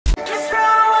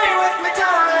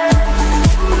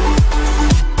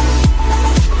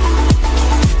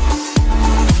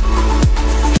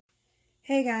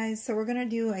Hey guys, so we're going to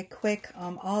do a quick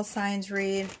all signs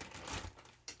read.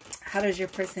 How does your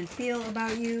person feel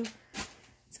about you?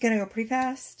 It's going to go pretty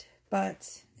fast,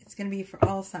 but it's going to be for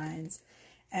all signs.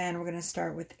 And we're going to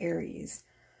start with Aries.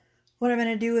 What I'm going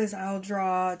to do is I'll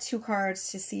draw 2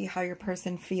 cards to see how your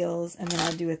person feels, and then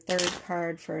I'll do a 3rd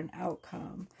card for an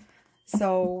outcome.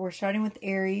 So we're starting with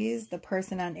Aries, the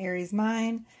person on Aries'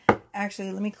 mind.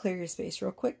 Actually, let me clear your space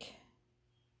real quick.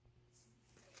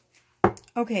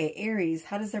 Okay, Aries,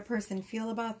 how does their person feel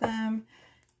about them?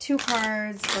 2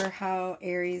 cards for how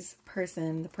Aries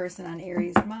person, the person on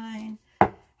Aries' mind,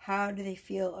 how do they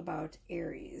feel about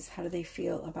Aries? How do they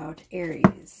feel about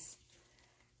Aries?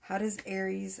 How does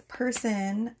Aries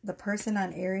person, the person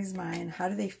on Aries' mind, how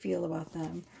do they feel about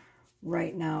them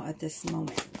right now at this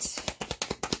moment?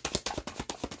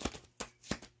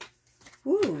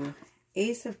 Ooh,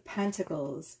 Ace of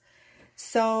Pentacles.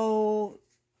 So,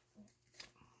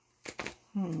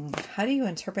 how do you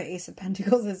interpret Ace of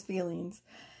Pentacles as feelings?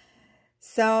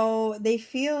 So, they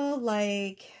feel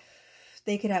like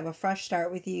they could have a fresh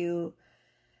start with you.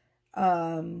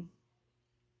 A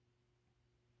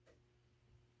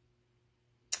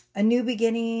new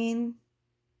beginning.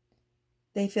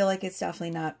 They feel like it's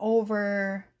definitely not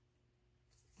over.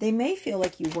 They may feel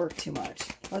like you work too much.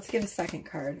 Let's get a 2nd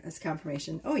card as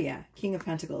confirmation. Oh yeah, King of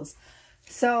Pentacles.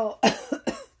 So,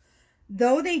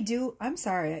 though they do, I'm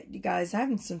sorry, you guys, I'm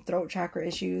having some throat chakra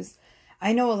issues.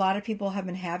 I know a lot of people have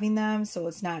been having them, so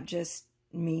it's not just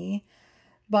me.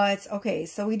 But, okay,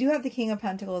 so we do have the King of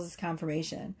Pentacles as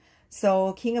confirmation.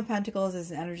 So, King of Pentacles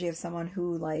is an energy of someone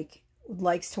who,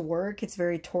 likes to work. It's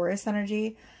very Taurus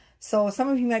energy. So, some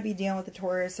of you might be dealing with the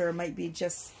Taurus, or it might be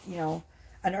just, you know,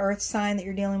 an earth sign that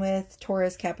you're dealing with.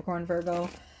 Taurus, Capricorn, Virgo.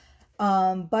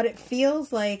 But it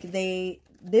feels like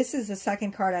this is the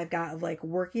 2nd card I've got of, like,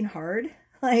 working hard.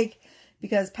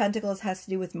 Because Pentacles has to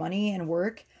do with money and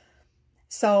work.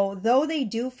 So, though they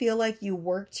do feel like you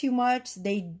work too much,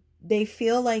 they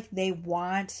feel like they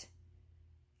want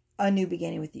a new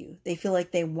beginning with you. They feel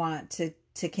like they want to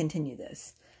continue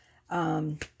this.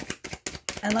 And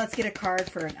let's get a card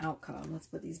for an outcome. Let's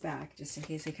put these back just in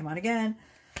case they come out again.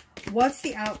 What's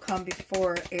the outcome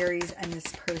before Aries and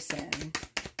this person?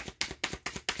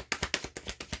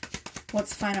 What's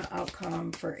the final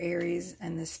outcome for Aries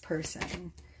and this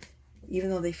person? Even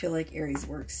though they feel like Aries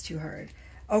works too hard.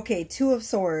 Okay, 2 of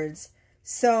Swords.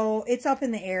 So it's up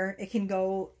in the air. It can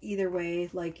go either way.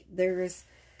 Like there's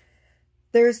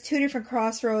 2 different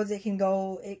crossroads. It can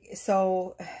go.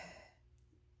 So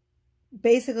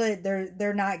basically,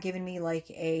 they're not giving me like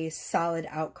a solid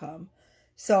outcome.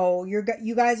 So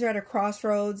you guys are at a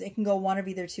crossroads. It can go one of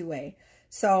either 2 ways.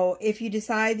 So if you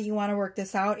decide that you want to work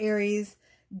this out, Aries,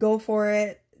 go for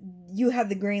it. You have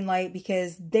the green light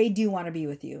because they do want to be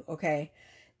with you. Okay.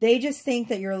 They just think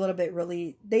that you're a little bit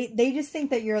they just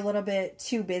think that you're a little bit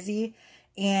too busy.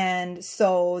 And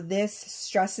so this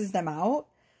stresses them out.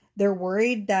 They're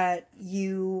worried that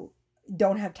you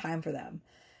don't have time for them.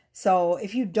 So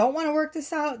if you don't want to work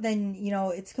this out, then, you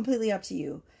know, it's completely up to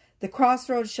you. The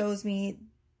crossroads shows me,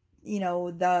 you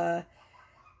know,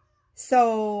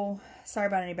 so sorry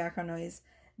about any background noise.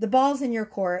 The ball's in your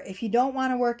court. If you don't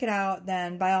want to work it out,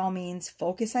 then by all means,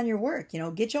 focus on your work. You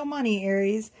know, get your money,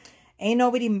 Aries. Ain't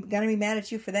nobody gonna be mad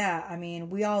at you for that. I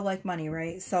mean, we all like money,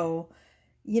 right? So,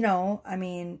 you know, I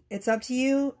mean, it's up to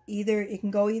you. It can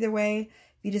go either way.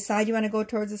 If you decide you want to go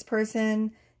towards this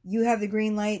person, you have the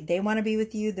green light. They want to be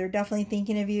with you. They're definitely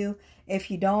thinking of you.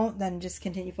 If you don't, then just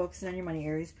continue focusing on your money,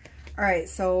 Aries. All right,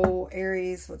 so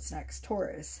Aries, what's next?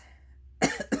 Taurus.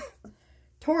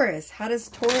 Taurus, how does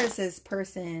Taurus's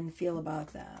person feel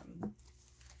about them?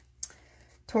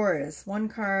 Taurus, 1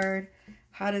 card.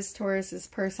 How does Taurus's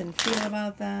person feel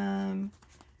about them?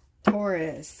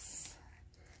 Taurus.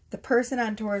 The person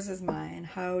on Taurus's mind,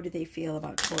 how do they feel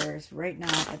about Taurus right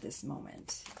now at this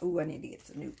moment? Ooh, I need to get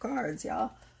some new cards,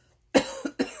 y'all.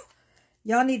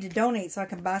 Y'all need to donate so I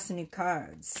can buy some new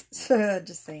cards.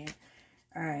 Just saying.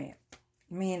 All right.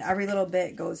 I mean, every little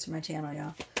bit goes to my channel,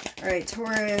 y'all. All right,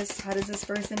 Taurus. How does this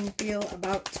person feel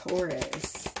about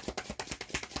Taurus?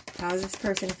 How is this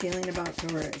person feeling about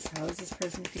Taurus? How is this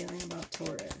person feeling about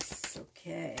Taurus?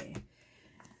 Okay.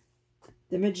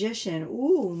 The Magician.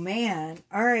 Ooh, man.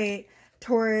 All right,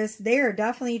 Taurus. They are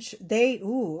definitely...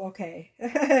 Ooh, okay.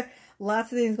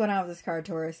 Lots of things going on with this card,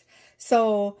 Taurus.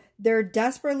 So, they're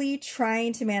desperately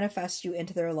trying to manifest you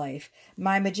into their life.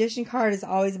 My Magician card is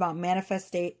always about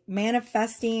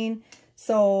manifesting.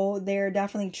 So, they're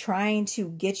definitely trying to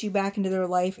get you back into their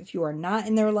life if you are not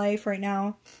in their life right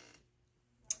now.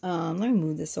 Let me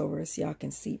move this over so y'all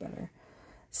can see better.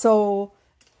 So,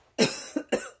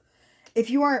 if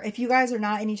you guys are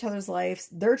not in each other's lives,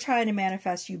 they're trying to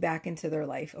manifest you back into their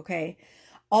life, okay?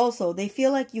 Also, they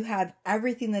feel like you have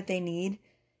everything that they need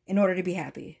in order to be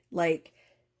happy. Like,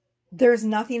 there's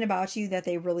nothing about you that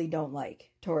they really don't like,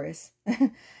 Taurus.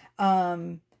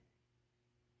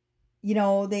 You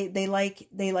know, they like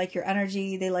your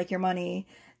energy, they like your money,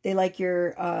 they like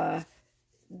your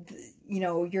you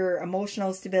know, your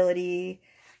emotional stability.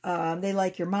 They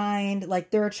like your mind.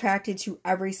 Like, they're attracted to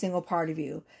every single part of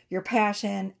you, your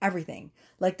passion, everything.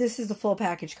 Like, this is the full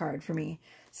package card for me.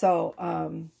 So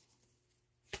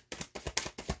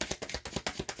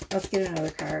let's get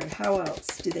another card. How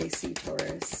else do they see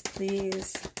Taurus,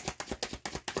 please?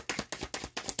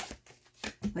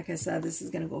 Like I said, this is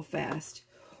going to go fast.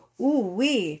 Ooh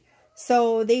wee.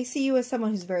 So they see you as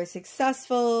someone who's very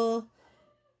successful,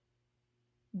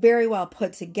 very well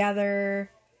put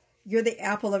together. You're the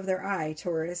apple of their eye,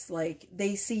 Taurus. Like,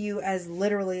 they see you as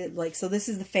literally, like, so this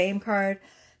is the fame card.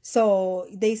 So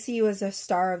they see you as a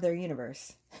star of their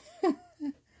universe.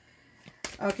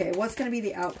 Okay, what's going to be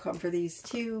the outcome for these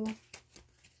two?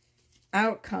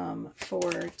 Outcome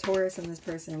for Taurus and this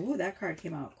person. Ooh, that card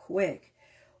came out quick.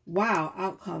 Wow,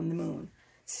 outcome, the moon.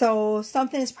 So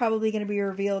something is probably going to be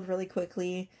revealed really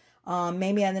quickly.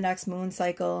 Maybe on the next moon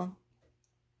cycle.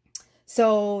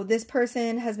 So this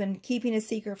person has been keeping a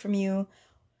secret from you.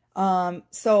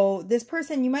 So this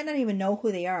person, you might not even know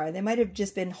who they are. They might have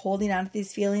just been holding on to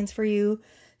these feelings for you.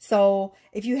 So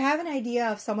if you have an idea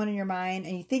of someone in your mind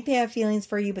and you think they have feelings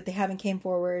for you, but they haven't came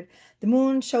forward, the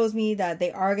moon shows me that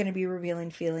they are going to be revealing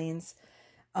feelings.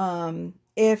 Hold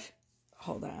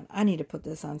on, I need to put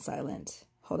this on silent.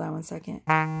 Hold on one second.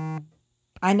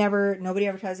 Nobody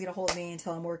ever tries to get a hold of me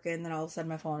until I'm working, and then all of a sudden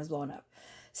my phone is blowing up.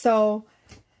 So,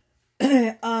 but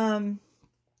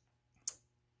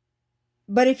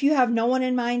if you have no one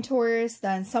in mind, Taurus,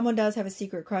 then someone does have a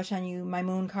secret crush on you. My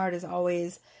moon card is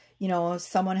always, you know,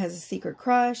 someone has a secret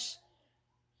crush.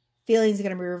 Feelings are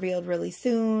going to be revealed really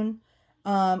soon.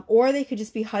 Or they could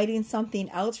just be hiding something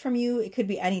else from you. It could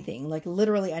be anything, like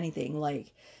literally anything.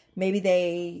 Like, maybe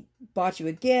they bought you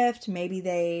a gift. Maybe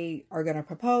they are going to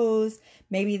propose.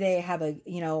 Maybe they have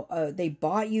they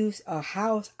bought you a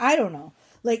house. I don't know.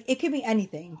 Like, it could be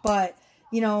anything. But,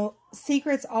 you know,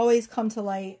 secrets always come to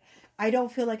light. I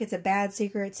don't feel like it's a bad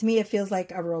secret. To me, it feels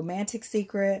like a romantic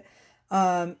secret.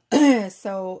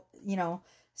 So, you know,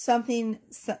 somebody's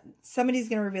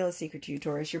going to reveal a secret to you,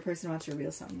 Taurus. Your person wants to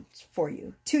reveal something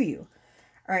to you.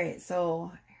 All right.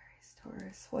 So, Aries,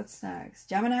 Taurus. What's next?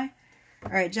 Gemini.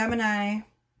 All right, Gemini.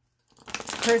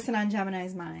 Person on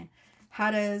Gemini's mind. How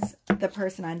does the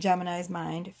person on Gemini's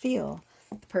mind feel?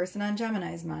 The person on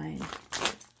Gemini's mind.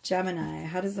 Gemini.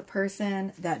 How does the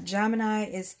person that Gemini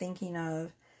is thinking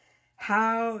of,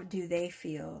 how do they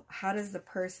feel? How does the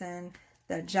person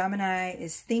that Gemini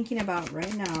is thinking about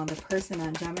right now, the person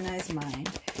on Gemini's mind,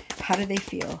 how do they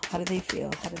feel? How do they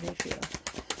feel? How do they feel?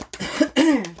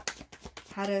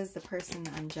 How does the person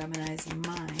on Gemini's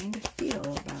mind feel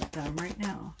about them right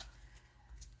now?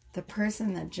 The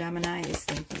person that Gemini is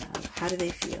thinking of, how do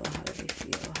they feel? How do they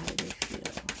feel? How do they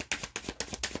feel?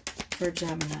 For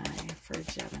Gemini,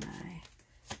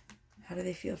 How do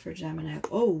they feel for Gemini?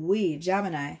 Oh,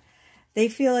 Gemini. They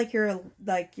feel like you're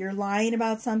lying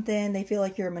about something. They feel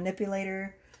like you're a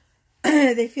manipulator.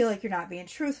 They feel like you're not being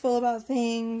truthful about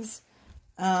things.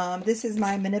 This is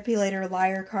my manipulator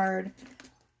liar card.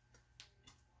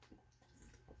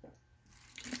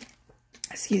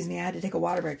 Excuse me, I had to take a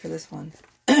water break for this one.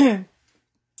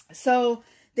 So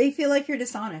they feel like you're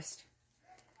dishonest.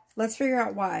 Let's figure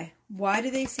out why. Why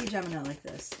do they see Gemini like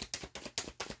this?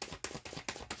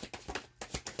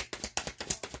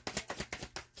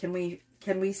 Can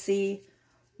we see,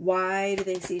 why do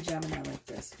they see Gemini like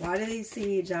this? Why do they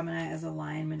see Gemini as a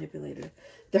lying manipulator?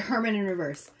 The Hermit in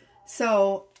reverse.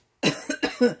 So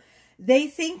they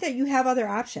think that you have other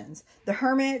options. The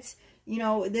Hermit, you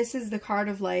know, this is the card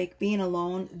of like being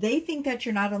alone. They think that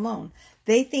you're not alone.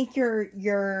 They think you're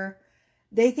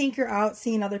out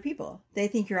seeing other people. They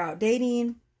think you're out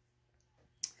dating.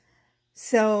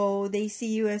 So they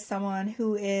see you as someone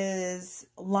who is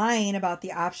lying about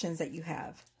the options that you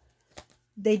have.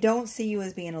 They don't see you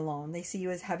as being alone. They see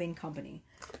you as having company.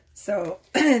 So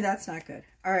that's not good.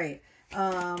 All right.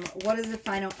 What is the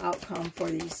final outcome for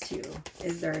these two?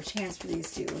 Is there a chance for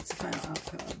these two? What's the final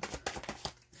outcome?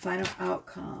 Final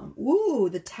outcome. Ooh,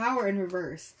 the Tower in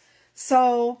reverse.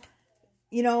 So,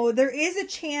 you know, there is a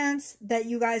chance that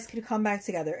you guys could come back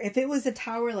together. If it was a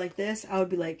Tower like this, I would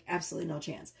be like, absolutely no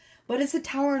chance. But it's a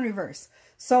Tower in reverse.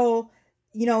 So,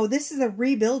 you know, this is a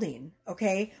rebuilding,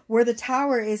 okay? Where the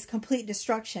Tower is complete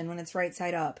destruction when it's right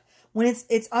side up. When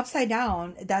it's upside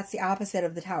down, that's the opposite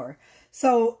of the Tower.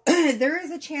 So there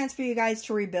is a chance for you guys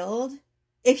to rebuild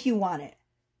if you want it.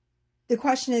 The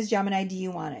question is, Gemini, do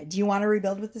you want it? Do you want to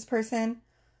rebuild with this person?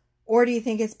 Or do you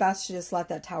think it's best to just let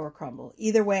that tower crumble?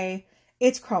 Either way,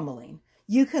 it's crumbling.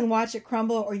 You can watch it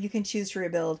crumble or you can choose to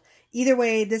rebuild. Either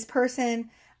way, this person,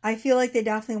 I feel like they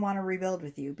definitely want to rebuild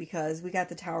with you because we got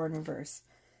the Tower in reverse.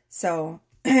 So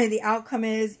the outcome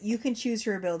is you can choose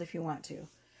to rebuild if you want to.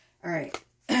 All right.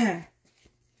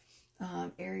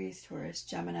 Aries, Taurus,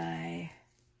 Gemini,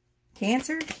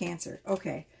 Cancer? Cancer.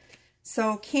 Okay.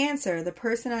 So Cancer, the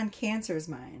person on Cancer's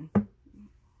mind.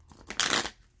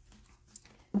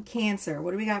 Cancer.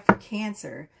 What do we got for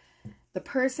Cancer? The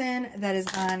person that is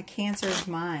on Cancer's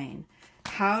mind.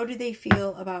 How do they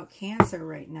feel about Cancer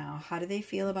right now? How do they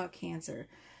feel about Cancer?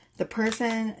 The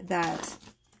person that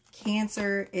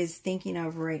Cancer is thinking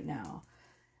of right now.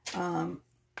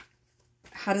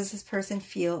 How does this person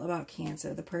feel about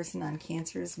Cancer? The person on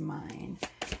Cancer's mind.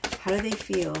 How do they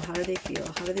feel? How do they feel?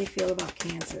 How do they feel about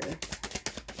Cancer?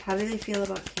 How do they feel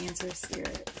about Cancer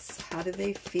spirits? How do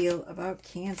they feel about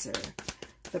Cancer?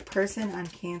 The person on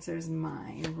Cancer's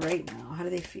mind right now. How do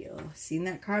they feel? Seen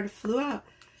that card flew out.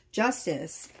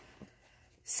 Justice.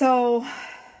 So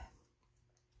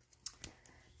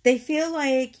they feel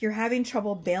like you're having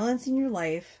trouble balancing your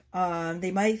life.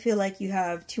 They might feel like you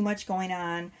have too much going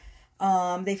on.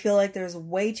 They feel like there's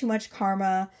way too much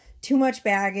karma, too much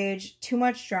baggage, too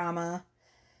much drama.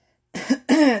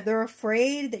 They're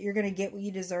afraid that you're going to get what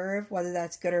you deserve, whether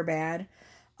that's good or bad.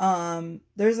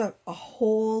 There's a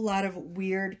whole lot of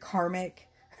weird karmic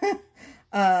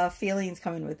feelings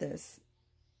coming with this,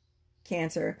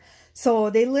 Cancer. So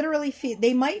they literally feel,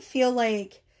 they might feel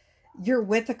like you're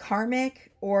with a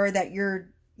karmic, or that you're,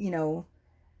 you know,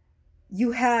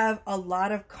 you have a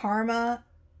lot of karma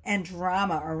and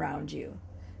drama around you.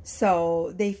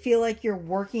 So they feel like you're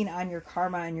working on your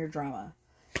karma and your drama.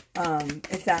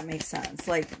 If that makes sense.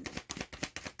 Like,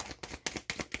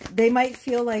 they might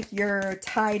feel like you're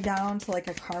tied down to like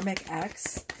a karmic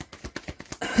ex.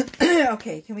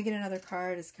 Okay, can we get another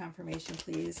card as confirmation,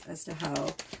 please, as to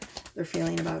how they're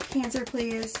feeling about Cancer,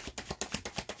 please?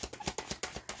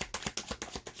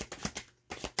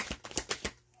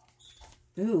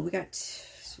 Ooh, we got...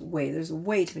 there's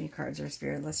way too many cards for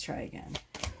Spirit. Let's try again.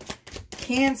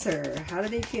 Cancer. How do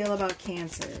they feel about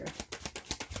Cancer?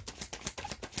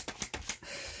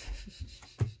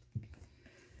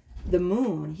 The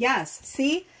Moon. Yes.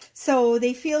 See? So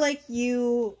they feel like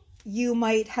you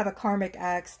might have a karmic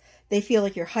ex. They feel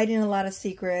like you're hiding a lot of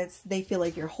secrets. They feel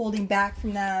like you're holding back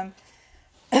from them.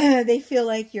 They feel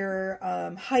like you're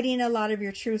hiding a lot of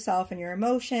your true self and your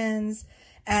emotions.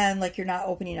 And like you're not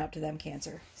opening up to them,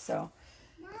 Cancer. So...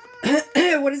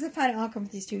 what is the final outcome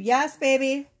with these two? Yes,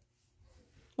 baby.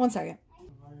 1 second.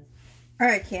 All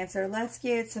right, Cancer. Let's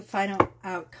get the final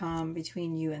outcome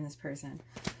between you and this person.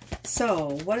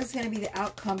 So, what is going to be the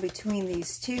outcome between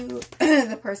these two?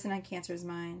 The person on Cancer's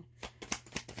mind.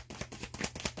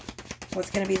 What's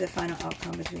going to be the final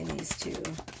outcome between these two?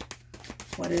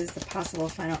 What is the possible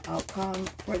final outcome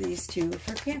for these two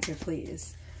for Cancer,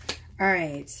 please? All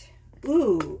right.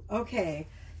 Ooh, okay.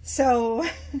 So...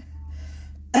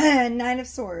 Nine of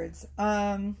Swords.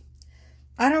 I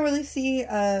don't really see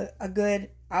a good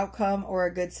outcome or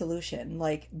a good solution.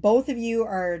 Like, both of you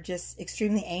are just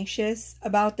extremely anxious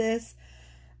about this.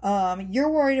 You're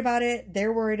worried about it.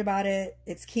 They're worried about it.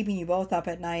 It's keeping you both up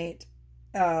at night.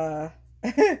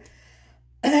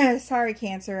 Sorry,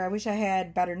 Cancer. I wish I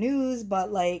had better news,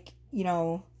 but like, you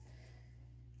know,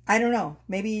 I don't know.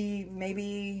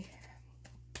 Maybe...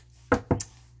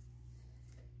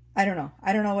 I don't know.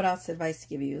 I don't know what else advice to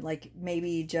give you. Like,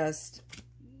 maybe just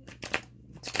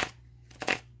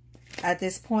at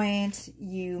this point,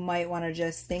 you might want to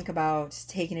just think about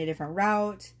taking a different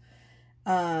route.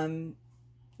 You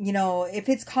know, if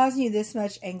it's causing you this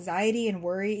much anxiety and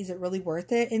worry, is it really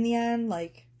worth it in the end?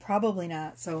 Like, probably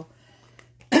not. So,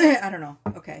 I don't know.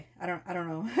 Okay. I don't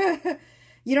know.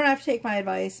 You don't have to take my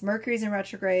advice. Mercury's in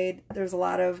retrograde. There's a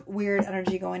lot of weird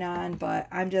energy going on, but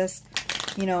I'm just...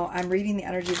 you know, I'm reading the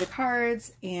energy of the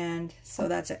cards, and so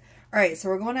that's it. All right, so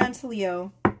we're going on to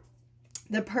Leo.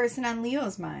 The person on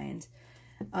Leo's mind.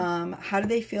 How do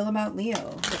they feel about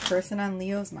Leo? The person on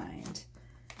Leo's mind.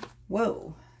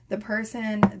 Whoa. The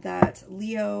person that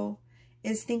Leo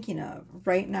is thinking of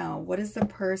right now. What is the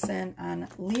person on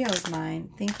Leo's mind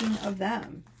thinking of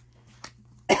them?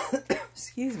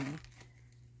 Excuse me.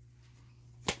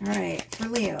 All right, for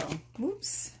Leo.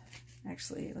 Whoops.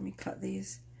 Actually, let me cut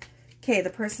these. Okay,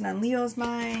 the person on Leo's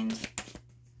mind.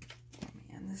 Oh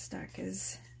man, this deck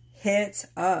is hit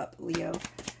up, Leo.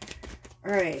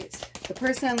 All right, The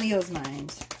person on Leo's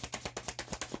mind.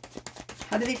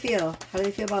 How do they feel? How do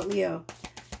they feel about Leo?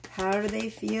 How do they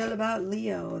feel about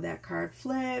Leo? That card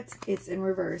flipped. It's in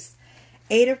reverse.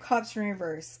 8 of Cups in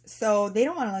reverse. So they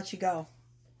don't want to let you go.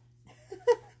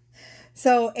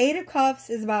 So 8 of Cups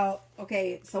is about,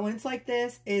 okay, so when it's like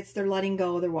this, it's they're letting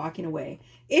go, they're walking away.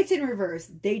 It's in reverse.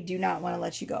 They do not want to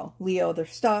let you go. Leo, they're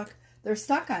stuck. They're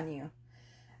stuck on you.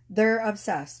 They're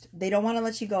obsessed. They don't want to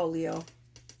let you go, Leo.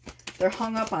 They're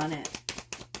hung up on it.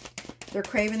 They're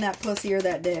craving that pussy or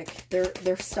that dick.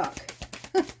 They're stuck.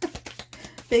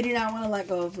 They do not want to let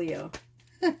go of Leo.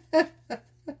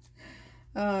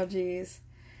 Oh, geez.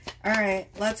 All right,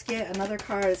 let's get another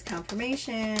card as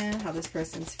confirmation. How this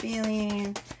person's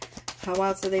feeling. How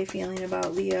else are they feeling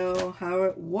about Leo?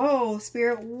 Whoa,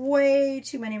 Spirit, way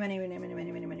too many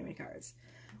cards.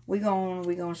 We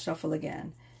going shuffle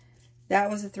again. That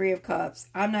was a 3 of Cups.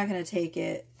 I'm not going to take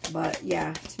it, but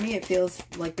yeah, to me it feels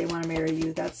like they want to marry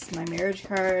you. That's my marriage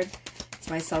card. It's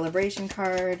my celebration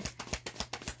card.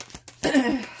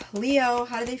 Leo,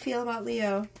 how do they feel about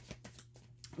Leo?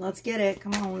 Let's get it.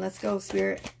 Come on, let's go,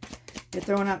 Spirit. You're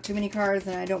throwing out too many cards,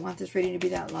 and I don't want this reading to be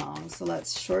that long. So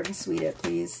let's short and sweet it,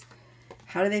 please.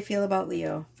 How do they feel about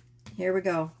Leo? Here we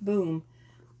go. Boom.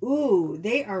 Ooh,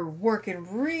 they are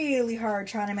working really hard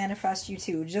trying to manifest you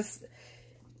too. Just,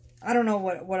 I don't know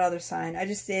what other sign. I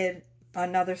just did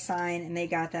another sign, and they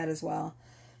got that as well.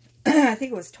 I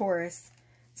think it was Taurus.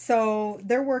 So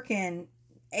they're working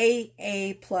A++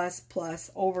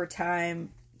 overtime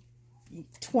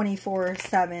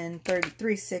 24/7,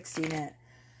 360 net.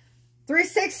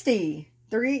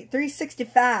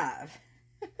 365.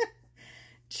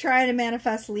 Trying to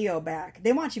manifest Leo back.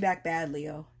 They want you back bad,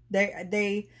 Leo.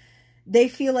 They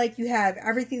feel like you have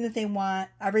everything that they want,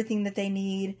 everything that they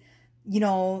need. You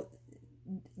know,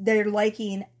 they're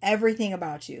liking everything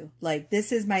about you. Like,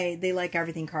 this is my they like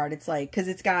everything card. It's like, because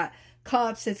it's got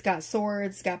cups, it's got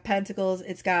swords, it's got pentacles,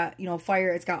 it's got, you know, fire,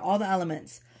 it's got all the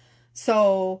elements.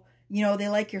 So, you know, they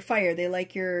like your fire. They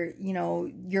like your, you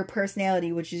know, your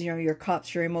personality, which is, you know, your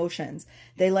cups, your emotions.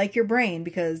 They like your brain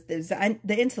because there's the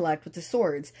intellect with the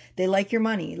swords. They like your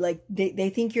money. Like, they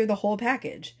think you're the whole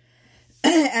package.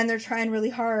 And they're trying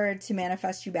really hard to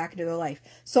manifest you back into their life.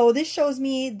 So this shows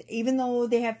me, even though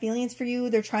they have feelings for you,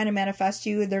 they're trying to manifest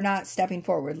you. They're not stepping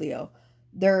forward, Leo.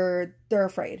 They're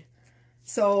afraid.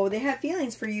 So they have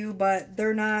feelings for you, but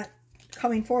they're not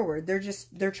coming forward.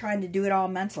 They're trying to do it all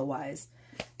mental wise.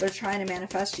 They're trying to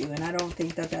manifest you, and I don't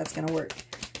think that that's going to work.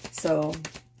 So,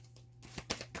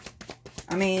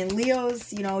 I mean,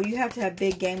 Leos, you know, you have to have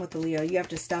big game with the Leo. You have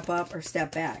to step up or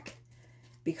step back.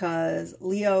 Because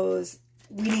Leos,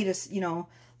 we need a, you know,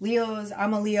 Leos,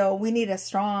 I'm a Leo. We need a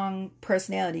strong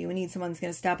personality. We need someone that's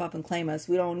going to step up and claim us.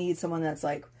 We don't need someone that's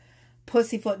like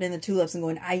pussyfooting in the tulips and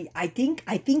going, I think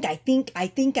I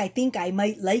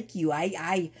might like you.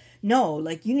 No,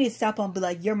 like, you need to step up and be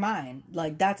like, you're mine.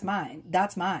 Like, that's mine.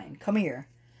 That's mine. Come here.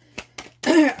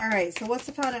 All right, so what's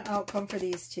the final outcome for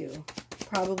these two?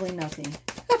 Probably nothing.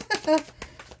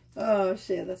 Oh,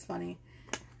 shit, that's funny.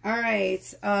 All right,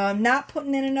 not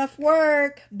putting in enough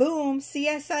work. Boom. See,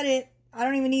 I said it. I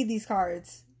don't even need these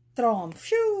cards. Throw them.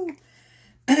 Shoo.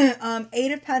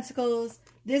 8 of Pentacles.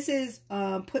 This is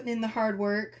putting in the hard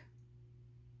work.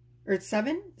 Or it's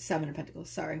 7? 7 of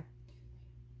Pentacles, sorry.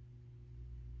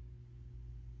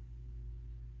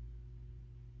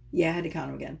 Yeah, I had to count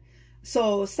them again.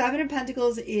 So 7 of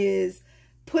Pentacles is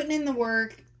putting in the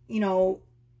work, you know,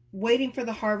 waiting for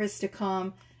the harvest to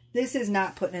come. This is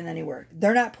not putting in any work.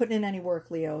 They're not putting in any work,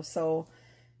 Leo. So,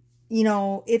 you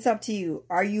know, it's up to you.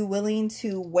 Are you willing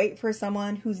to wait for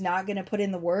someone who's not going to put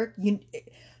in the work?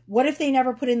 What if they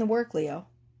never put in the work, Leo?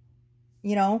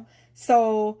 You know?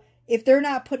 So if they're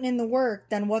not putting in the work,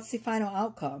 then what's the final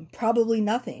outcome? Probably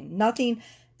nothing. Nothing.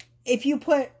 If you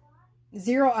put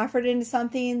 0 effort into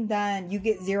something, then you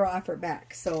get 0 effort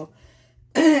back. So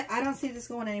I don't see this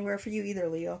going anywhere for you either,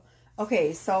 Leo.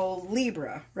 Okay, so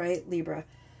Libra, right? Libra.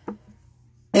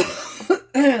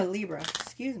 Libra.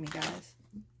 Excuse me, guys.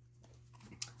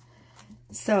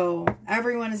 So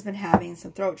everyone has been having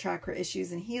some throat chakra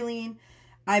issues and healing.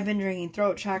 I've been drinking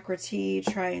throat chakra tea,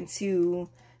 trying to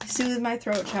soothe my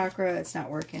throat chakra. It's not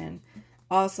working.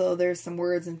 Also, there's some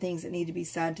words and things that need to be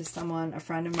said to someone, a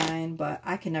friend of mine, but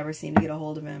I can never seem to get a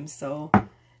hold of him. So,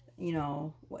 you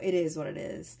know, it is what it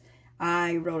is.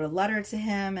 I wrote a letter to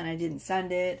him and I didn't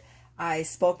send it. I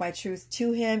spoke my truth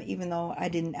to him, even though I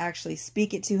didn't actually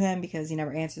speak it to him because he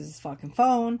never answers his fucking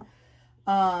phone.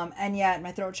 And yet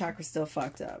my throat chakra's still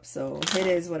fucked up. So it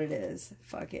is what it is.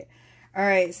 Fuck it. All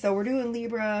right, so we're doing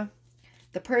Libra.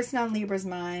 The person on Libra's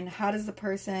mind. How does the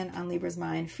person on Libra's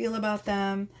mind feel about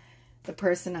them? The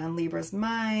person on Libra's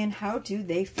mind, how do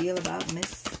they feel about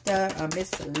Miss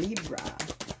Libra?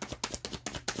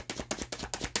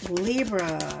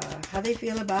 Libra, how they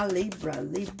feel about Libra?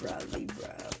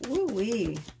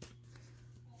 Woo-wee.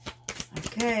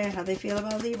 Okay, how they feel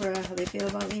about Libra? How they feel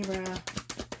about Libra?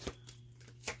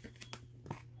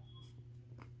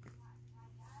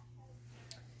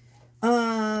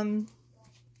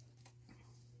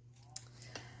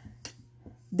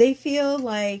 They feel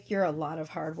like you're a lot of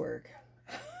hard work.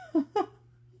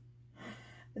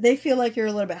 They feel like you're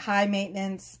a little bit high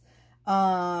maintenance.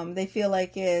 They feel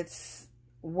like it's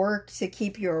work to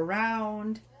keep you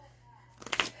around.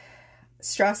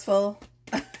 Stressful.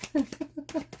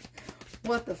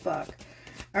 What the fuck?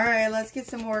 All right, let's get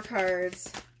some more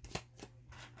cards.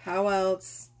 How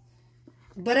else?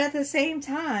 But at the same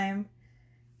time,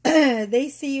 they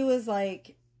see you as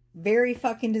like very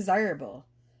fucking desirable.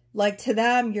 Like to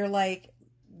them, you're like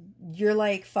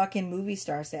fucking movie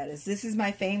star status. This is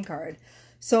my fame card.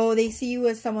 So they see you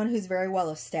as someone who's very well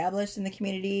established in the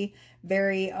community.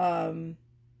 Very,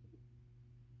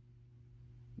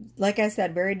 like I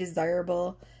said, very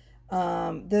desirable.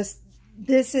 This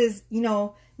is, you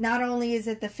know, not only is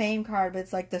it the fame card, but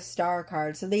it's like the star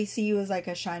card. So they see you as like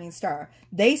a shining star.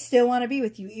 They still want to be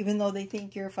with you, even though they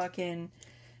think you're fucking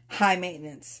high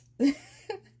maintenance.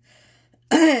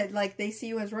 Like they see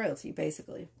you as royalty,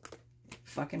 basically.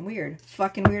 Fucking weird.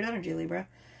 Fucking weird energy, Libra.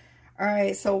 All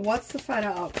right, so what's the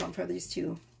final outcome for these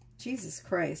two? Jesus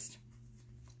Christ.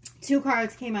 2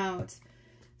 cards came out.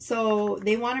 So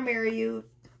they want to marry you.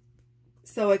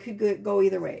 So it could go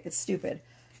either way. It's stupid.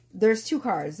 There's 2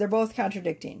 cards. They're both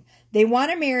contradicting. They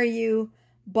want to marry you,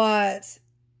 but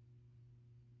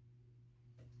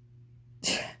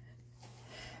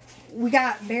we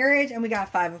got marriage and we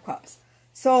got 5 of Cups.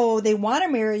 So they want to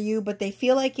marry you, but they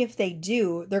feel like if they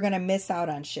do, they're going to miss out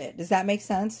on shit. Does that make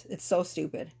sense? It's so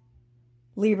stupid.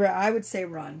 Libra, I would say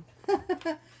run.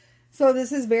 So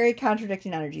this is very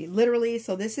contradicting energy. Literally,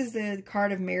 so this is the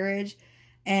card of marriage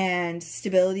and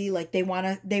stability. Like they want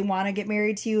to get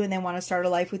married to you and they want to start a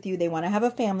life with you. They want to have a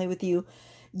family with you.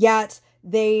 Yet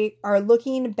they are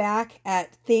looking back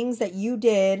at things that you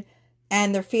did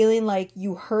and they're feeling like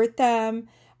you hurt them.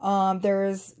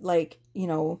 There's like, you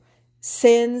know,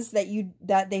 sins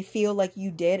that they feel like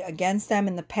you did against them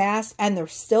in the past, and they're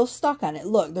still stuck on it.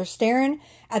 Look, they're staring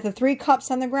at the 3 cups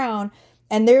on the ground,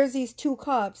 and there's these 2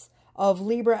 cups of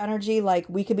Libra energy, like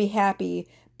we could be happy,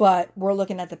 but we're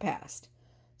looking at the past.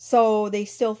 So they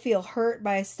still feel hurt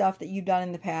by stuff that you've done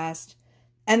in the past,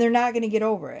 and they're not going to get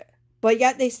over it. But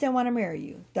yet they still want to marry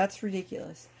you. That's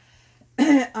ridiculous.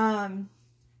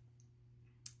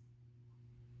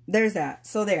 There's that.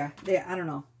 So there, I don't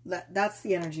know. That's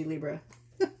the energy, Libra.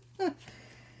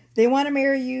 They want to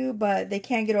marry you, but they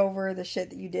can't get over the shit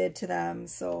that you did to them.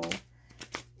 So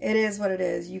it is what it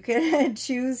is. You can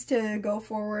choose to go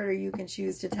forward, or you can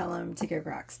choose to tell them to kick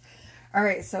rocks. All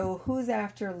right, so who's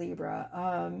after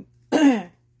Libra?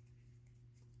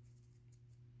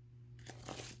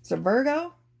 So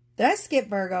Virgo? Did I skip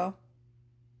Virgo?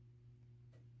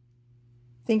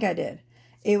 I think I did.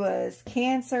 It was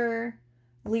Cancer,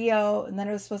 Leo, and then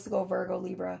it was supposed to go Virgo,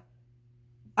 Libra.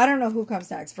 I don't know who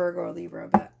comes next, Virgo or Libra,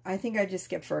 but I think I just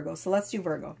skipped Virgo. So let's do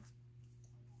Virgo.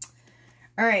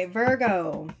 All right,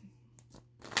 Virgo.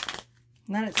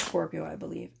 And then it's Scorpio, I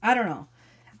believe. I don't know.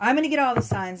 I'm going to get all the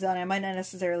signs done. I might not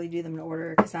necessarily do them in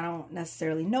order because I don't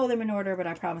necessarily know them in order, but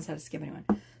I promise not to skip anyone.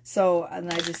 So,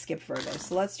 and I just skipped Virgo.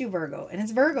 So let's do Virgo. And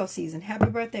it's Virgo season. Happy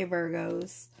birthday,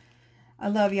 Virgos. I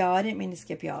love y'all. I didn't mean to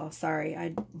skip y'all. Sorry.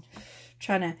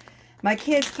 My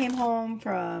kids came home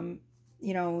from,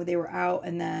 you know, they were out,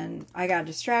 and then I got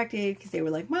distracted because they were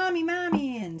like, mommy,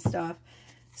 mommy, and stuff.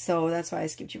 So that's why I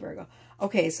skipped you, Virgo.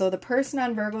 Okay, so the person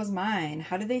on Virgo's mind,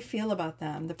 how do they feel about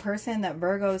them? The person that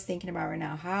Virgo is thinking about right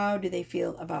now, how do they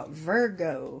feel about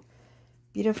Virgo?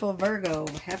 Beautiful Virgo.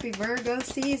 Happy Virgo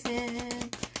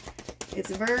season. It's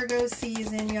Virgo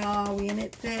season, y'all. We in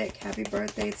it thick. Happy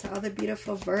birthday to all the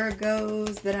beautiful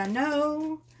Virgos that I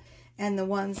know and the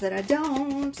ones that I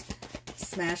don't.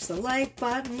 Smash the like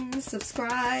button,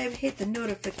 subscribe, hit the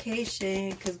notification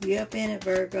because we up in it,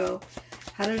 Virgo.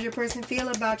 How does your person feel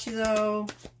about you, though?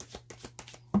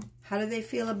 How do they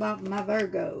feel about my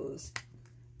Virgos?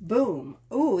 Boom.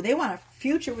 Ooh, they want a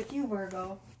future with you,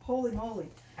 Virgo. Holy moly.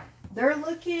 They're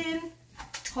looking...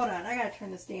 Hold on, I gotta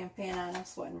turn this damn fan on. I'm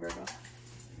sweating, Virgo.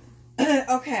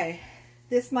 Okay.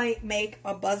 This might make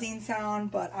a buzzing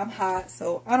sound, but I'm hot,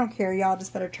 so I don't care. Y'all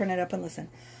just better turn it up and listen.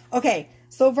 Okay,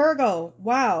 so Virgo,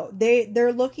 wow.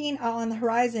 They're looking out on the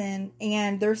horizon,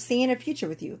 and they're seeing a future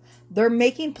with you. They're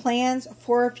making plans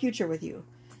for a future with you.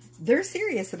 They're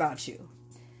serious about you.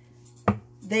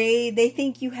 They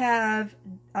think you have,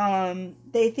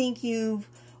 they think you've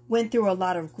went through a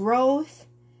lot of growth.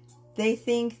 They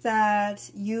think that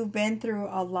you've been through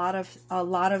a lot of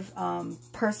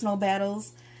personal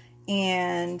battles,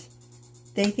 and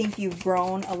they think you've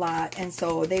grown a lot, and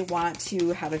so they want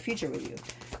to have a future with you.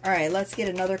 All right, let's get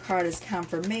another card as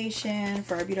confirmation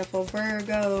for our beautiful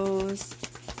Virgos.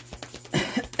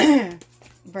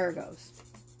 Virgos.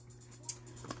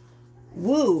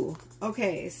 Woo.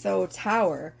 Okay, so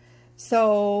Tower.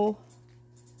 So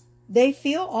they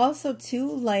feel also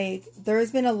too like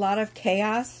there's been a lot of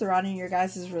chaos surrounding your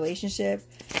guys' relationship.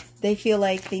 They feel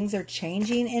like things are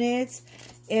changing in it.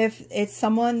 If it's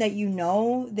someone that you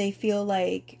know, they feel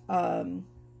like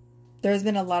there's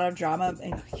been a lot of drama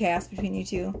and chaos between you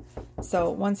two.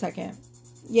 So, one second.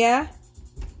 Yeah?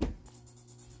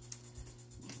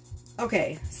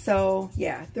 Okay, so,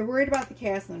 yeah. They're worried about the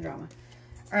chaos and the drama.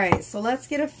 Alright, so let's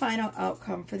get a final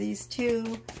outcome for these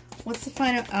two. What's the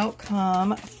final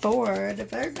outcome for the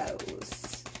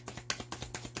Virgos?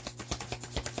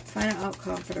 Final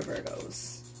outcome for the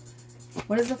Virgos.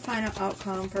 What is the final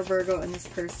outcome for Virgo and this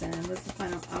person? What is the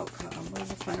final outcome? What is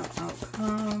the final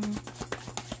outcome?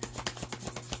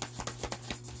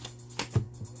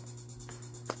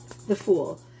 The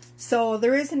Fool. So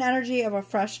there is an energy of a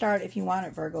fresh start if you want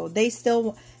it, Virgo. They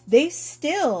still,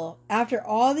 after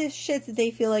all this shit that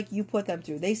they feel like you put them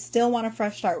through, they still want a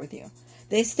fresh start with you.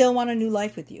 They still want a new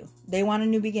life with you. They want a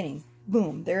new beginning.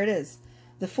 Boom, there it is.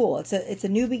 The Fool. It's a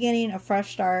new beginning, a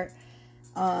fresh start.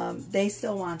 They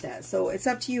still want that. So it's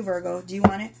up to you, Virgo. Do you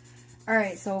want it? All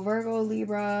right, so Virgo,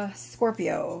 Libra,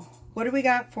 Scorpio. What do we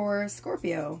got for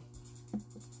Scorpio?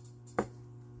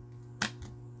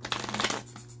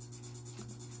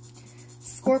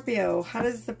 Scorpio, how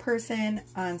does the person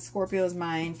on Scorpio's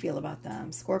mind feel about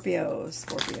them? Scorpio.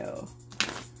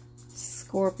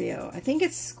 I think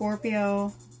it's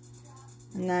Scorpio,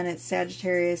 and then it's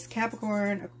Sagittarius,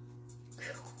 Capricorn,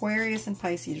 Aquarius, and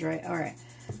Pisces, right? All right.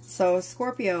 So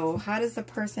Scorpio, how does the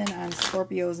person on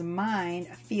Scorpio's mind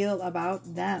feel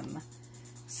about them?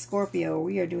 Scorpio,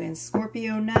 we are doing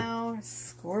Scorpio now.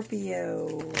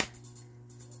 Scorpio,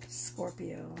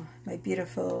 my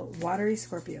beautiful watery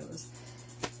Scorpios.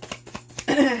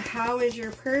 How is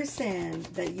your person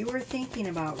that you are thinking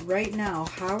about right now?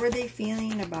 How are they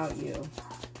feeling about you?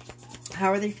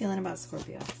 How are they feeling about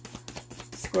Scorpio?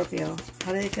 Scorpio,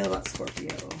 how do they feel about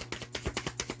Scorpio?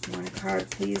 One card,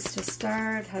 please, to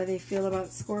start. How do they feel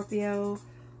about Scorpio?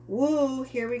 Woo,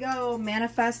 here we go.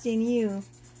 Manifesting you.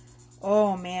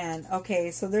 Oh, man.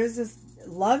 Okay, so there's this,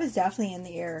 love is definitely in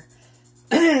the air.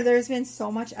 There's been so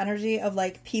much energy of,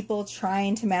 like, people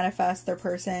trying to manifest their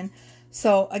person.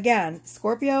 So, again,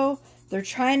 Scorpio, they're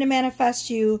trying to manifest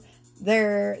you.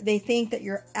 They think that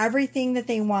you're everything that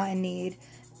they want and need.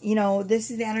 You know, this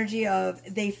is the energy of,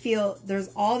 they feel there's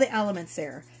all the elements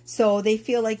there. So they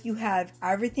feel like you have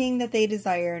everything that they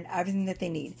desire and everything that they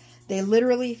need. They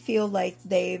literally feel like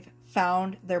they've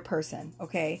found their person,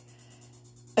 okay?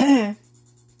 All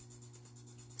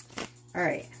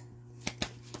right.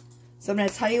 So I'm going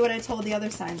to tell you what I told the other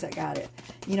signs that got it.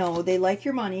 You know, they like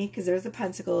your money because there's the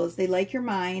Pentacles. They like your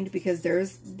mind because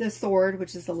there's the Sword,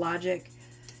 which is the logic.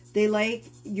 They like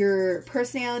your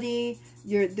personality,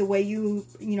 the way you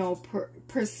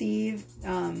perceive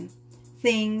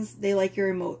things. They like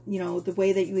your the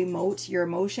way that you emote your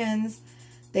emotions.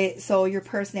 So your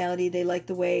personality, they like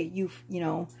the way you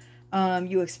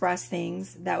you express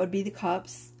things. That would be the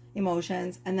Cups,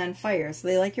 emotions, and then Fire. So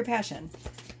they like your passion.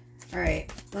 All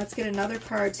right, let's get another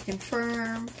card to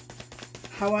confirm.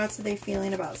 How else are they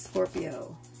feeling about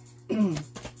Scorpio?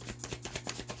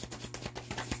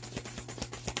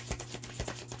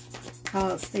 How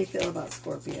else do they feel about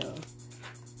Scorpio?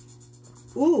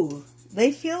 Ooh,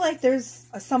 they feel like there's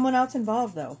someone else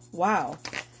involved, though. Wow.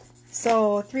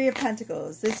 So, Three of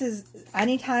Pentacles. This is,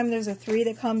 anytime there's a 3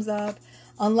 that comes up,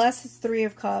 unless it's 3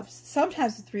 of Cups,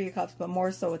 sometimes it's 3 of Cups, but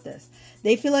more so with this.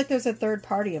 They feel like there's a third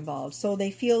party involved. So,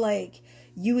 they feel like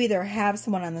you either have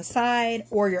someone on the side,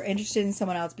 or you're interested in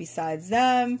someone else besides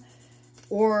them,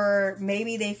 or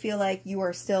maybe they feel like you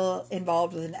are still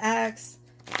involved with an ex.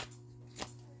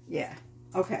 Yeah.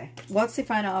 Okay. What's the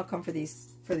final outcome for these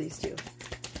two?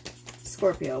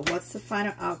 Scorpio. What's the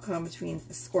final outcome between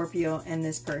Scorpio and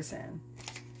this person?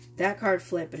 That card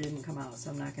flipped, but it didn't come out, so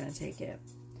I'm not going to take it.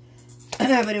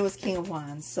 But it was King of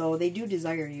Wands, so they do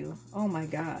desire you. Oh my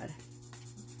God.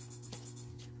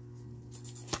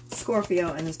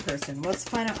 Scorpio and this person. What's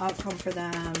the final outcome for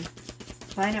them?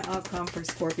 Final outcome for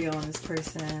Scorpio and this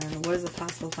person. What is the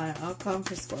possible final outcome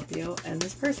for Scorpio and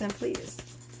this person, please?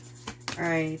 All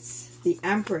right. The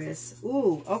Empress.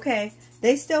 Ooh, okay.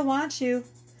 They still want you.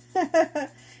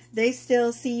 They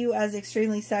still see you as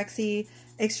extremely sexy,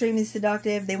 extremely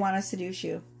seductive. They want to seduce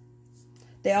you.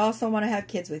 They also want to have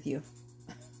kids with you.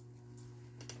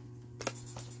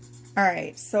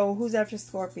 Alright, so who's after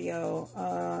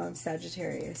Scorpio?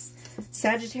 Sagittarius.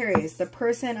 Sagittarius, the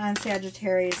person on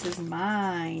Sagittarius's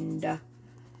mind.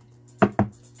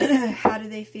 How do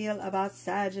they feel about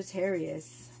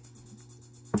Sagittarius?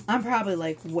 I'm probably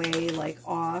like way like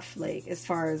off, like as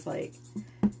far as like,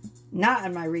 not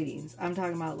in my readings. I'm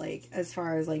talking about like as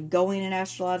far as like going in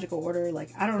astrological order. Like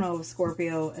I don't know if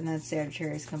Scorpio and then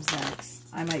Sagittarius comes next.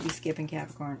 I might be skipping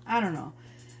Capricorn. I don't know.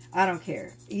 I don't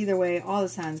care. Either way, all the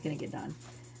signs going to get done.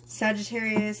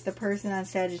 Sagittarius, the person on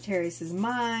Sagittarius's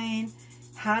mind.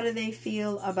 How do they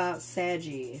feel about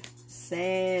Sagittarius.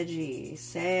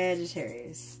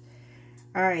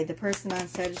 Alright, the person on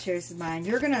Sagittarius's mind.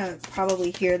 You're going to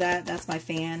probably hear that. That's my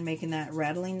fan making that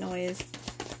rattling noise.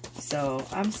 So,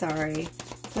 I'm sorry.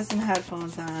 Put some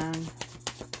headphones on.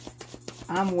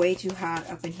 I'm way too hot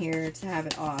up in here to have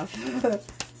it off.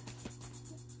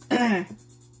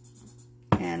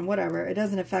 And whatever, it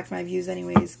doesn't affect my views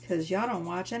anyways, because y'all don't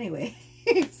watch anyway.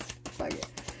 Fuck it.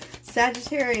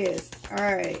 Sagittarius.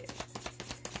 Alright.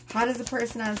 How does the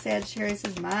person on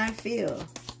Sagittarius's mind feel?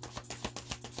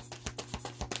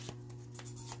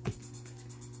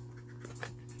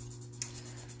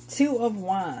 Two of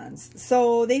Wands.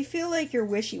 So they feel like you're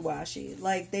wishy-washy.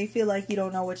 Like they feel like you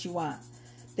don't know what you want.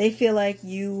 They feel like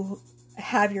you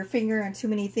have your finger in too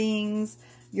many things.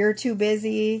 You're too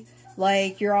busy.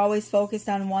 Like, you're always focused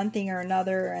on one thing or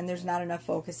another, and there's not enough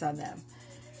focus on them.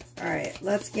 Alright,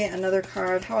 let's get another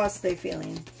card. How else are they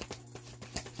feeling?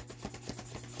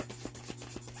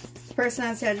 Person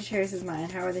on Sagittarius'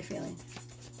 mind, how are they feeling?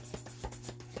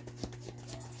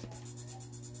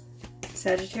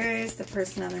 Sagittarius, the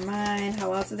person on their mind,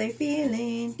 how else are they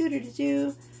feeling?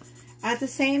 Doo-doo-doo-doo. At the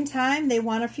same time, they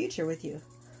want a future with you.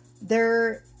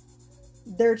 They're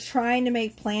trying to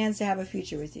make plans to have a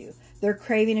future with you. They're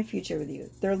craving a future with you.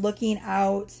 They're looking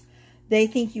out. They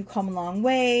think you come a long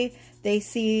way. They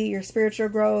see your spiritual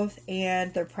growth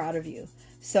and they're proud of you.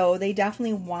 So they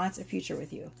definitely want a future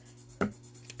with you.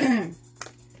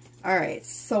 All right.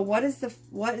 So what is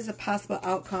a possible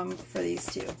outcome for these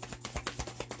two?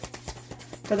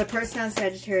 For the person on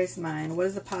Sagittarius' mind, what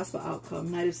is the possible outcome?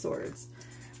 Knight of Swords.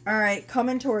 All right,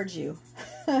 coming towards you.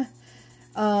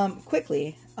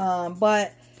 Quickly.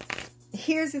 But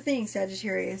here's the thing,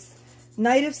 Sagittarius.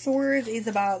 Knight of Swords is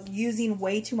about using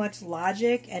way too much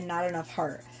logic and not enough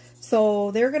heart.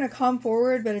 So they're going to come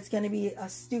forward, but it's going to be a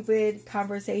stupid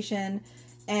conversation.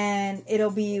 And it'll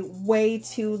be way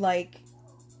too, like,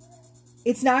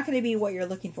 it's not going to be what you're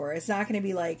looking for. It's not going to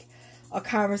be, like, a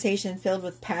conversation filled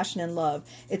with passion and love.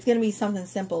 It's going to be something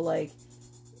simple, like,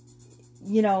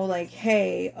 you know, like,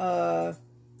 hey,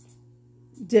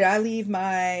 did I leave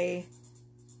my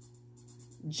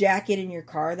jacket in your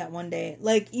car that one day?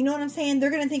 Like, you know what I'm saying? They're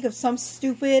going to think of some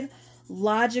stupid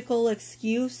logical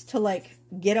excuse to, like,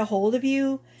 get a hold of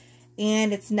you,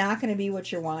 and it's not going to be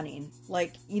what you're wanting.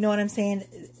 Like, you know what I'm saying?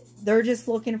 They're just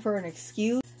looking for an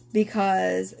excuse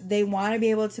because they want to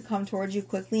be able to come towards you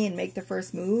quickly and make the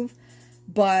first move,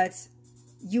 but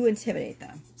you intimidate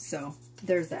them. So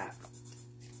there's that.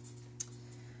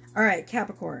 All right,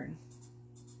 Capricorn.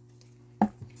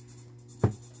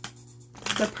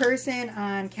 The person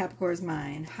on Capricorn's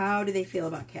mind, how do they feel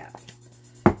about Cap?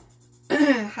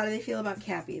 How do they feel about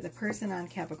Cappy? The person on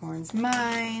Capricorn's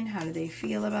mind, how do they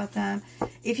feel about them?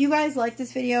 If you guys like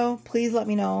this video, please let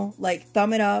me know. Like,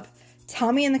 thumb it up.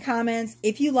 Tell me in the comments.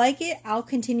 If you like it, I'll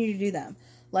continue to do them.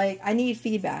 Like, I need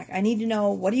feedback. I need to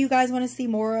know, what do you guys want to see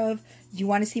more of? Do you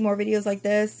want to see more videos like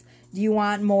this? Do you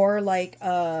want more, like,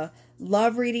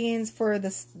 love readings for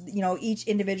this, you know, each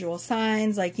individual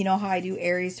signs? Like, you know how I do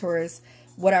Aries, Taurus,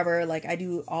 whatever. Like, I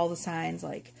do all the signs.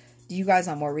 Like, do you guys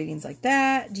want more readings like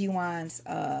that? Do you want,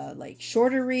 like,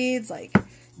 shorter reads? Like,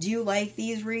 do you like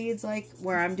these reads, like,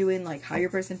 where I'm doing, like, how your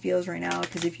person feels right now?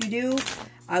 Because if you do,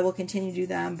 I will continue to do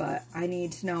them, but I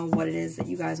need to know what it is that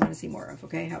you guys want to see more of,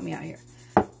 okay? Help me out here.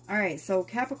 All right, so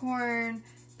Capricorn,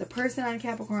 the person on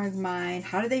Capricorn's mind,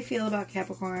 how do they feel about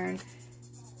Capricorn?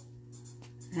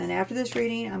 And after this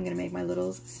reading, I'm going to make my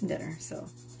littles some dinner, so...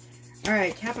 All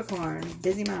right, Capricorn,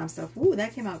 busy mom stuff. Ooh,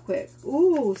 that came out quick.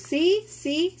 Ooh,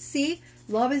 see?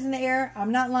 Love is in the air.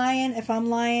 I'm not lying. If I'm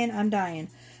lying, I'm dying.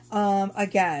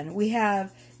 Again, we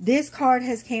have, this card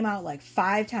has came out like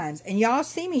 5 times. And y'all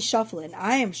see me shuffling.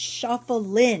 I am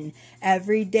shuffling.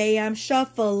 Every day I'm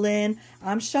shuffling.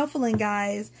 I'm shuffling,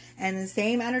 guys. And the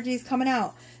same energy is coming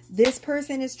out. This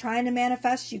person is trying to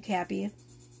manifest you, Cappy.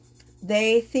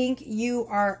 They think you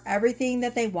are everything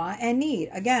that they want and need.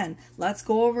 Again, let's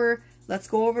go over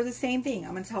the same thing.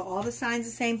 I'm going to tell all the signs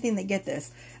the same thing. They get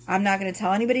this. I'm not going to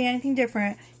tell anybody anything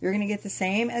different. You're going to get the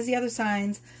same as the other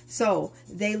signs. So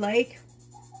they like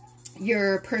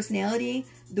your personality,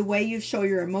 the way you show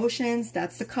your emotions.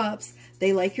 That's the cups.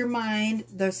 They like your mind.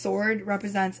 The sword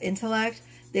represents intellect.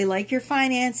 They like your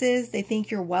finances. They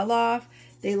think you're well off.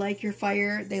 They like your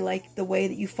fire. They like the way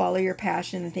that you follow your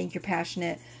passion and think you're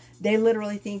passionate. They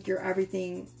literally think you're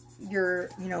everything. You're,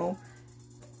 you know,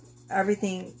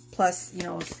 everything plus, you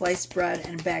know, sliced bread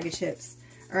and a bag of chips.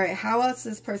 All right, how else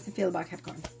does this person feel about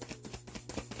Capricorn?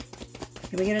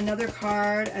 Can we get another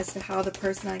card as to how the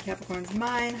person on Capricorn's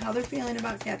mind, how they're feeling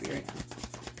about Cappy right now?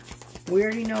 We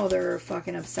already know they're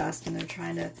fucking obsessed and they're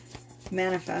trying to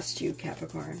manifest you,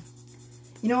 Capricorn.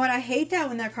 You know what? I hate that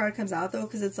when that card comes out, though,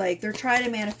 because it's like they're trying to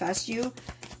manifest you,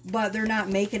 but they're not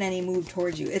making any move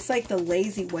towards you. It's like the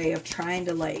lazy way of trying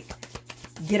to, like,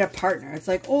 get a partner. It's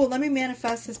like, oh, let me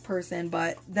manifest this person,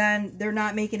 but then they're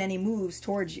not making any moves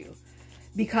towards you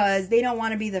because they don't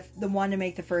want to be the one to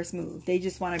make the first move. They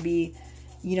just want to be,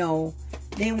 you know,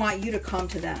 they want you to come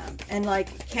to them. And,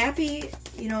 like, Cappy,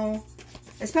 you know,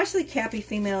 especially Cappy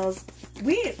females,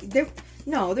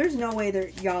 no, there's no way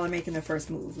that y'all are making the first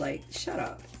move. Like, shut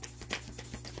up.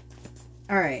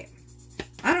 All right.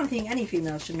 I don't think any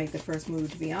female should make the first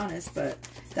move, to be honest, but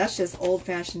that's just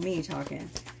old-fashioned me talking.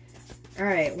 All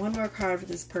right, one more card for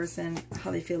this person,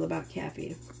 how they feel about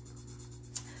Cappy.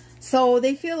 So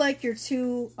they feel like you're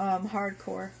too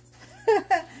hardcore.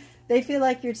 They feel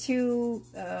like you're too,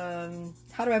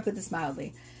 how do I put this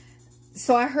mildly?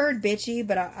 So I heard bitchy,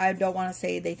 but I don't want to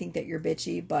say they think that you're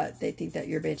bitchy, but they think that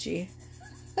you're bitchy.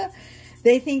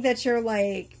 They think that you're,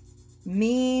 like,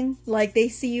 mean. Like, they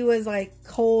see you as, like,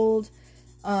 cold,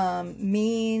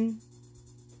 mean,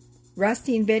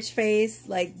 resting bitch face.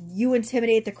 Like, you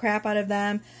intimidate the crap out of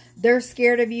them. They're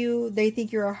scared of you. They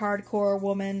think you're a hardcore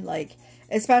woman. Like,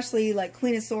 especially, like,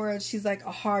 Queen of Swords, she's, like,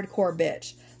 a hardcore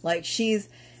bitch. Like,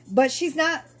 but she's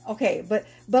not, okay, but,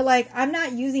 like, I'm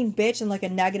not using bitch in, like, a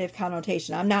negative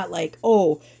connotation. I'm not like,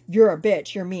 oh, you're a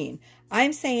bitch, you're mean.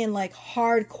 I'm saying, like,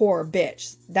 hardcore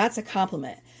bitch. That's a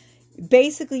compliment.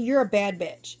 Basically, you're a bad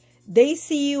bitch. They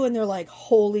see you and they're like,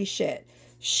 holy shit.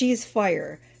 She's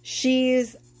fire.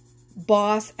 She's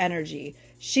boss energy.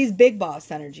 She's big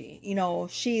boss energy. You know,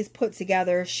 she's put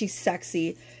together. She's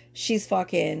sexy. She's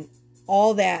fucking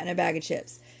all that in a bag of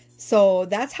chips. So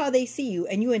that's how they see you,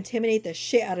 and you intimidate the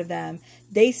shit out of them.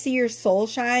 They see your soul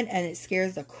shine, and it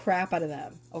scares the crap out of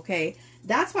them, okay?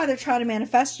 That's why they're trying to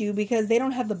manifest you, because they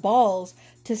don't have the balls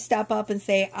to step up and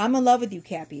say, I'm in love with you,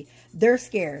 Cappy. They're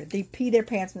scared. They pee their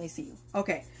pants when they see you.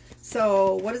 Okay,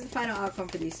 so what is the final outcome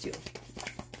for these two?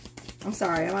 I'm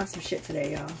sorry, I'm on some shit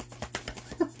today, y'all.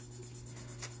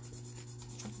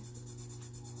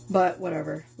 But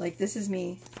whatever. Like, this is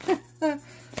me.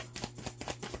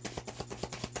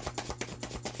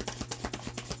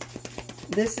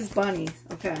 This is Bunny.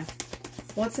 Okay.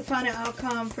 What's the final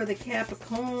outcome for the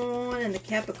Capricorn and the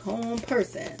Capricorn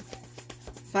person?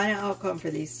 Final outcome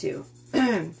for these two.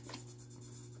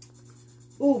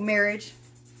 Ooh, marriage.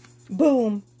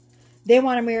 Boom. They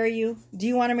want to marry you. Do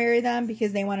you want to marry them?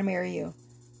 Because they want to marry you.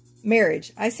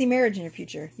 Marriage. I see marriage in your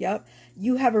future. Yep.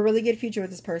 You have a really good future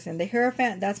with this person. The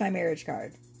Hierophant, that's my marriage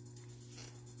card.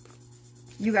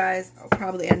 You guys will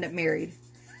probably end up married.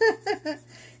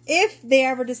 If they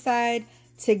ever decide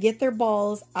to get their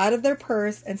balls out of their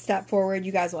purse and step forward,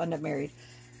 you guys will end up married.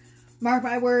 Mark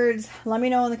my words. Let me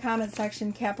know in the comment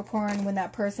section, Capricorn, when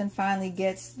that person finally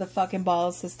gets the fucking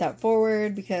balls to step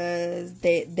forward, because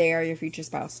they are your future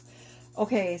spouse.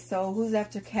 Okay, so who's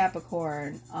after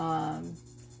Capricorn?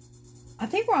 I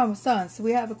think we're almost done. So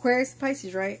we have Aquarius and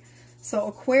Pisces, right? So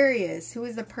Aquarius, who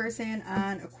is the person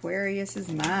on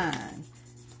Aquarius's mind?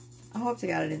 I hope to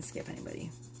God I didn't skip anybody.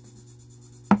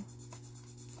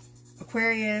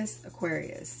 Aquarius,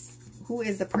 Aquarius. Who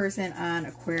is the person on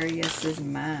Aquarius's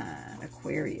mind?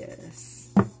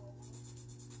 Aquarius.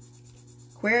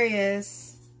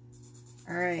 Aquarius.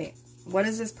 All right. What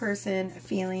is this person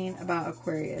feeling about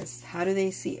Aquarius? How do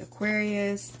they see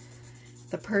Aquarius?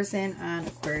 The person on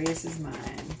Aquarius's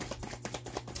mind.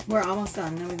 We're almost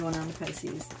done. Then we're going on to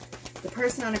Pisces. The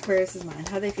person on Aquarius's mind.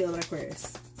 How do they feel about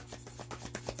Aquarius?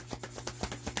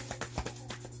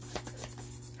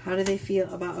 How do they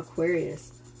feel about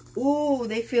Aquarius? Ooh,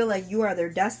 they feel like you are their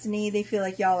destiny. They feel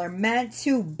like y'all are meant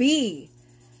to be.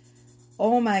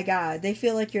 Oh my God. They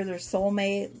feel like you're their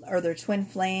soulmate or their twin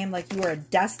flame. Like you are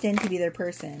destined to be their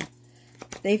person.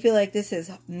 They feel like this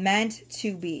is meant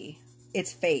to be.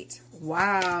 It's fate.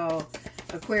 Wow.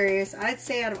 Aquarius, I'd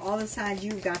say out of all the signs,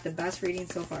 you've got the best reading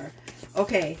so far.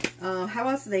 Okay, how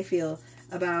else do they feel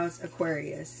about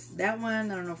Aquarius? That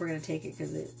one, I don't know if we're going to take it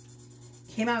because it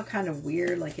came out kind of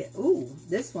weird. Like it, ooh,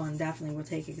 this one definitely will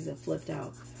take it because it flipped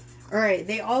out. All right,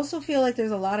 they also feel like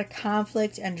there's a lot of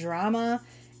conflict and drama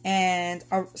and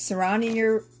surrounding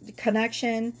your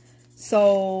connection.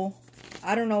 So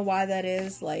I don't know why that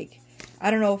is. Like,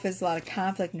 I don't know if it's a lot of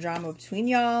conflict and drama between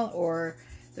y'all, or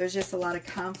there's just a lot of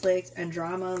conflict and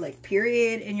drama, like,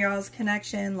 period, in y'all's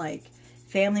connection. Like,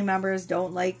 family members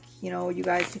don't like, you know, you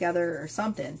guys together or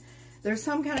something. There's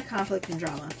some kind of conflict and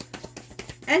drama.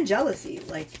 And jealousy.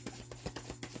 Like,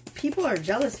 people are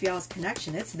jealous of y'all's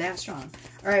connection. It's that strong.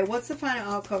 All right, what's the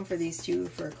final outcome for these two,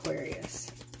 for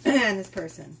Aquarius and this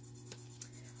person?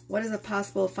 What is a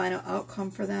possible final outcome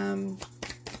for them?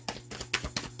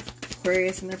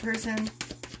 Aquarius and their person,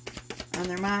 on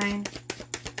their mind.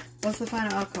 What's the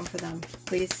final outcome for them,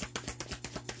 please?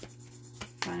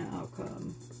 Final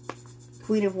outcome.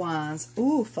 Queen of Wands.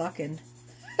 Ooh, fucking.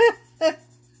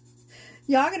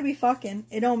 Y'all gonna be fucking.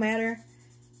 It don't matter.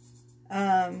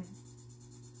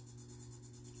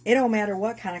 It don't matter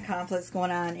what kind of conflict's going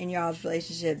on in y'all's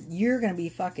relationship. You're going to be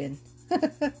fucking. Y'all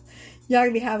going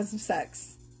to be having some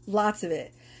sex. Lots of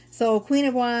it. So, Queen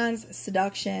of Wands,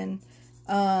 seduction.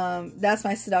 That's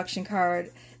my seduction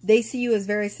card. They see you as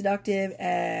very seductive,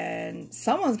 and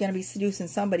someone's going to be seducing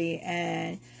somebody,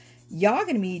 and y'all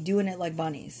going to be doing it like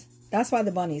bunnies. That's why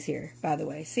the bunny's here, by the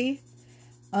way. See?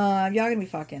 Y'all going to be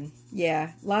fucking.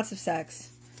 Yeah, lots of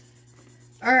sex.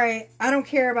 All right, I don't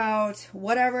care about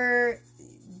whatever.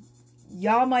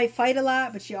 Y'all might fight a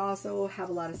lot, but you also have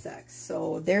a lot of sex.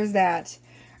 So there's that.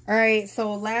 All right,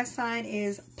 so last sign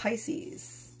is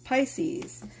Pisces.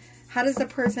 Pisces. How does the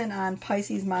person on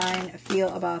Pisces' mind feel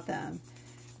about them?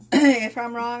 If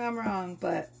I'm wrong, I'm wrong,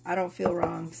 but I don't feel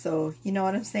wrong. So you know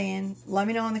what I'm saying? Let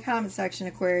me know in the comment section,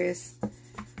 Aquarius.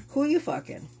 Who you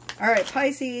fucking? All right,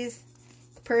 Pisces.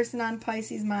 The person on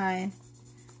Pisces' mind.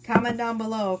 Comment down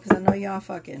below because I know y'all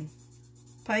fucking.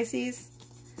 Pisces.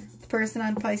 Person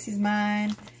on Pisces'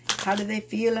 mind. How do they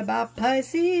feel about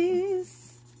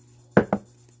Pisces?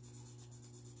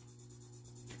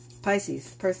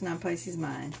 Pisces. Person on Pisces'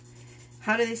 mind.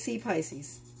 How do they see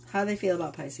Pisces? How do they feel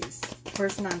about Pisces?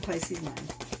 Person on Pisces'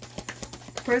 mind.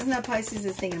 The person that Pisces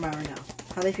is thinking about right now.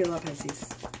 How they feel about Pisces.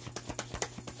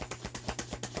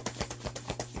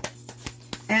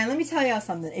 And let me tell y'all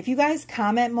something. If you guys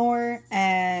comment more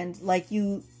and like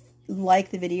you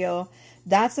like the video,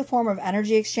 that's a form of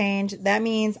energy exchange. That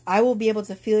means I will be able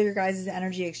to feel your guys'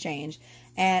 energy exchange,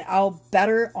 and I'll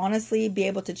better honestly be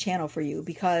able to channel for you,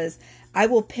 because I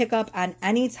will pick up on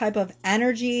any type of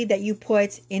energy that you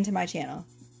put into my channel.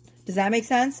 Does that make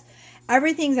sense?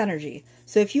 Everything's energy.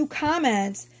 So if you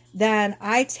comment, then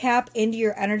I tap into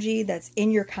your energy that's in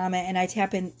your comment, and I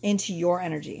tap into your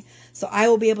energy. So I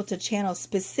will be able to channel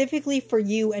specifically for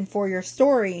you and for your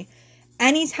story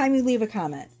anytime you leave a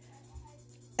comment.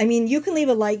 I mean, you can leave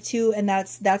a like too, and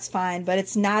that's fine, but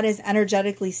it's not as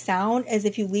energetically sound as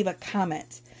if you leave a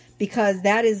comment, because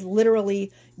that is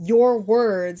literally your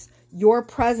words, your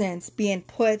presence being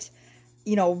put,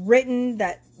 you know, written,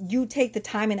 that you take the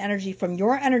time and energy from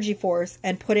your energy force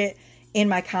and put it in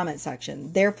my comment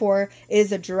section. Therefore, it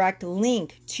is a direct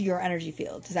link to your energy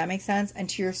field. Does that make sense? And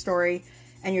to your story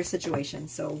and your situation.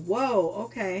 So, whoa,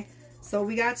 okay. So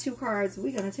we got two cards.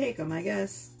 We're going to take them, I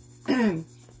guess.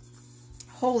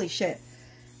 Holy shit.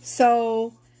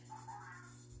 So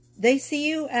they see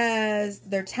you as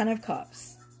their 10 of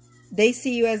Cups. They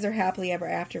see you as their happily ever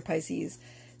after, Pisces.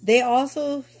 They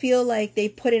also feel like they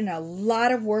put in a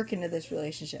lot of work into this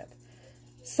relationship.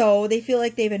 So they feel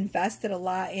like they've invested a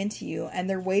lot into you, and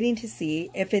they're waiting to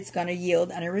see if it's going to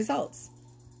yield any results.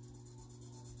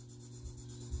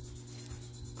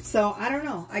 So I don't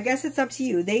know. I guess it's up to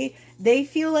you. They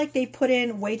feel like they put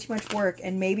in way too much work,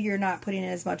 and maybe you're not putting in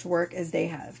as much work as they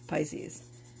have, Pisces.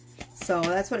 So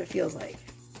that's what it feels like.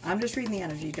 I'm just reading the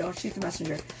energy. Don't shoot the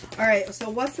messenger. All right,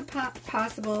 so what's the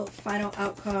possible final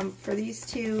outcome for these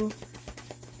two?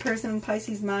 Person in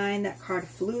Pisces' mind, that card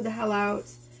flew the hell out.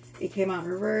 It came out in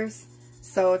reverse.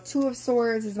 So Two of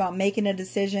Swords is about making a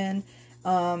decision.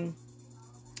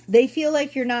 They feel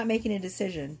like you're not making a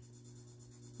decision.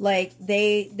 Like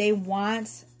they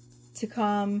want to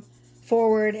come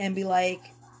forward and be like,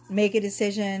 make a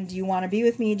decision. Do you want to be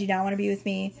with me? Do you not want to be with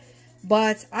me?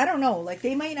 But I don't know. Like,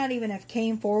 they might not even have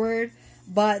came forward,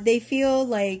 but they feel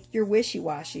like you're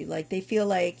wishy-washy. Like, they feel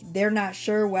like they're not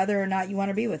sure whether or not you want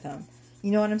to be with them. You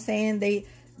know what I'm saying?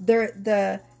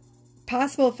 The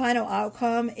possible final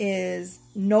outcome is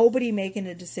nobody making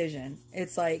a decision.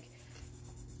 It's like,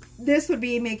 this would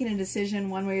be making a decision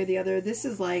one way or the other. This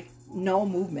is like no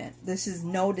movement. This is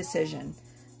no decision.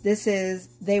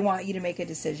 they want you to make a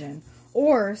decision,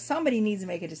 or somebody needs to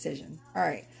make a decision. All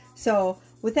right. So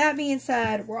with that being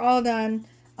said, we're all done.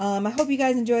 I hope you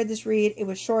guys enjoyed this read. It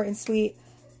was short and sweet.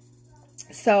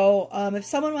 So if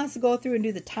someone wants to go through and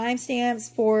do the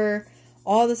timestamps for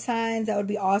all the signs, that would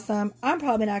be awesome. I'm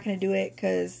probably not going to do it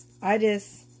because I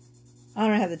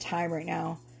don't have the time right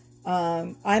now.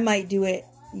 I might do it,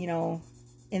 you know,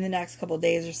 in the next couple of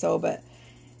days or so. But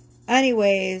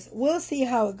anyways, we'll see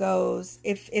how it goes.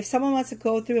 If someone wants to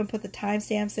go through and put the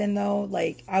timestamps in, though,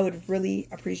 like, I would really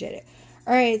appreciate it.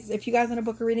 All right, so if you guys want to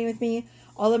book a reading with me,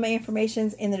 all of my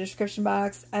information's in the description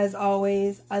box. As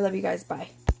always, I love you guys. Bye.